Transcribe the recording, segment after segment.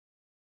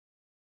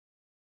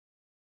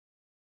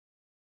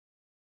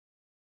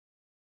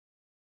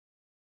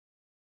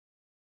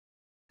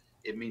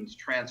It means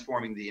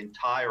transforming the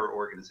entire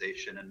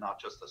organization and not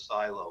just a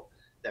silo.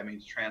 That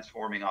means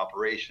transforming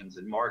operations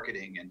and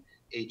marketing and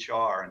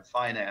HR and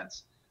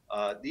finance.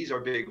 These are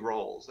big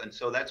roles. And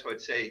so that's what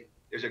I'd say.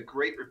 There's a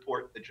great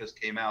report that just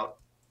came out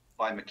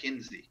by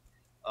McKinsey.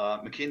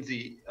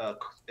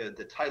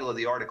 The title of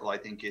the article, I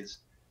think, is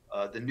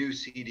The New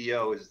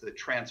CDO is the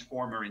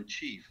Transformer in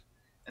Chief.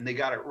 And they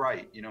got it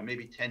right.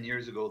 Maybe 10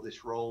 years ago,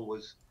 this role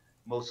was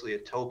mostly a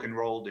token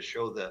role to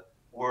show the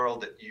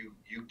world that you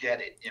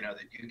get it, that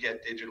you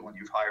get digital and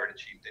you've hired a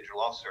chief digital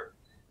officer.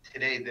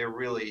 Today, they're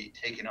really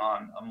taking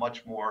on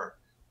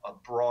a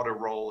broader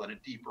role and a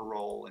deeper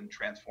role in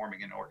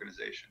transforming an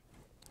organization.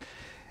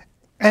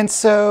 And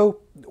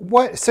so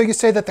you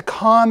say that the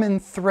common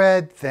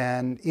thread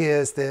then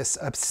is this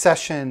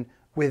obsession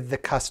with the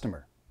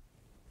customer.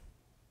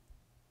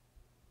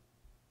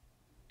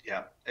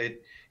 Yeah, I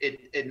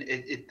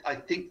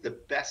think the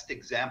best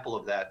example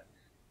of that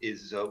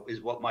is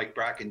what Mike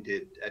Bracken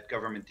did at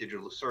Government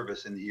Digital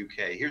Service in the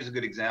UK. Here's a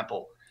good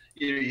example.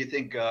 You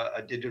think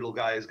a digital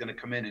guy is going to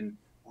come in and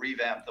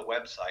revamp the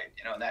website,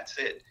 and that's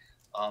it.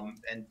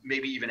 And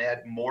maybe even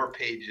add more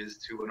pages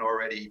to an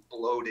already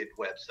bloated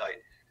website.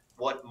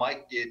 What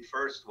Mike did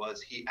first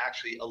was he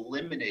actually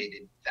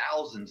eliminated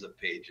thousands of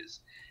pages.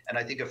 And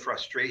I think a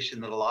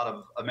frustration that a lot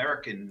of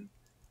American,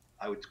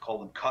 I would call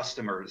them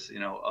customers,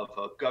 of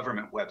a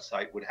government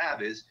website would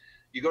have is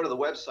you go to the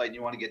website and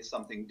you want to get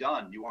something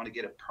done. You want to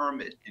get a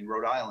permit in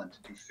Rhode Island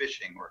to do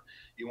fishing, or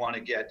you want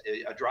to get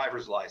a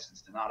driver's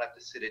license to not have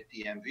to sit at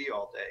DMV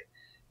all day.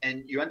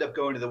 And you end up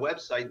going to the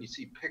website and you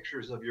see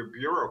pictures of your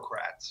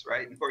bureaucrats,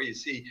 right? Or you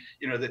see,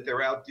 that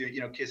they're out,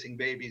 kissing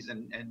babies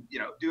and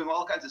doing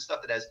all kinds of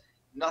stuff that has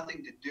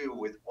nothing to do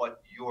with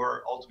what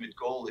your ultimate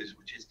goal is,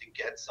 which is to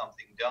get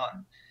something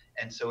done.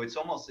 And so it's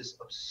almost this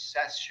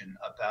obsession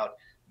about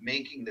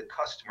making the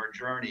customer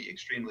journey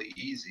extremely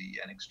easy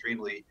and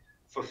extremely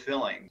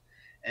fulfilling.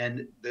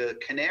 And the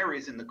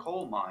canaries in the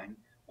coal mine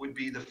would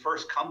be the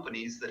first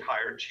companies that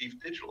hired chief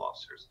digital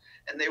officers.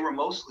 And they were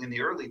mostly in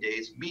the early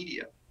days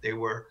media. They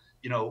were,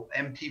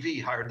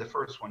 MTV hired the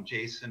first one,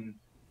 Jason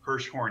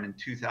Hirschhorn in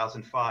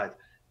 2005.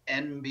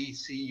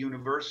 NBC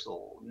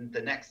Universal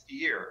the next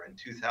year in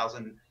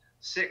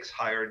 2006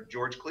 hired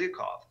George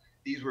Kliakoff.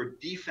 These were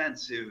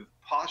defensive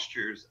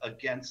postures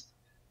against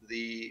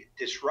the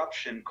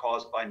disruption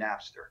caused by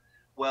Napster.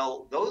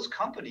 Well, those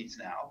companies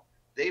now,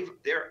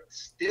 they're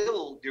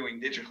still doing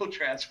digital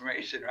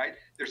transformation, right?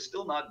 They're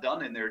still not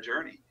done in their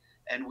journey.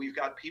 And we've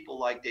got people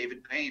like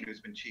David Payne, who's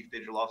been chief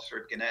digital officer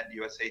at Gannett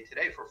USA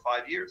Today for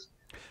 5 years.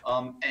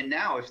 And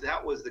now, if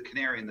that was the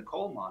canary in the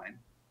coal mine,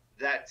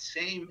 that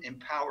same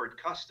empowered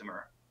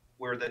customer,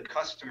 where the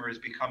customer has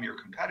become your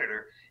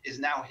competitor, is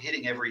now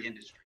hitting every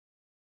industry.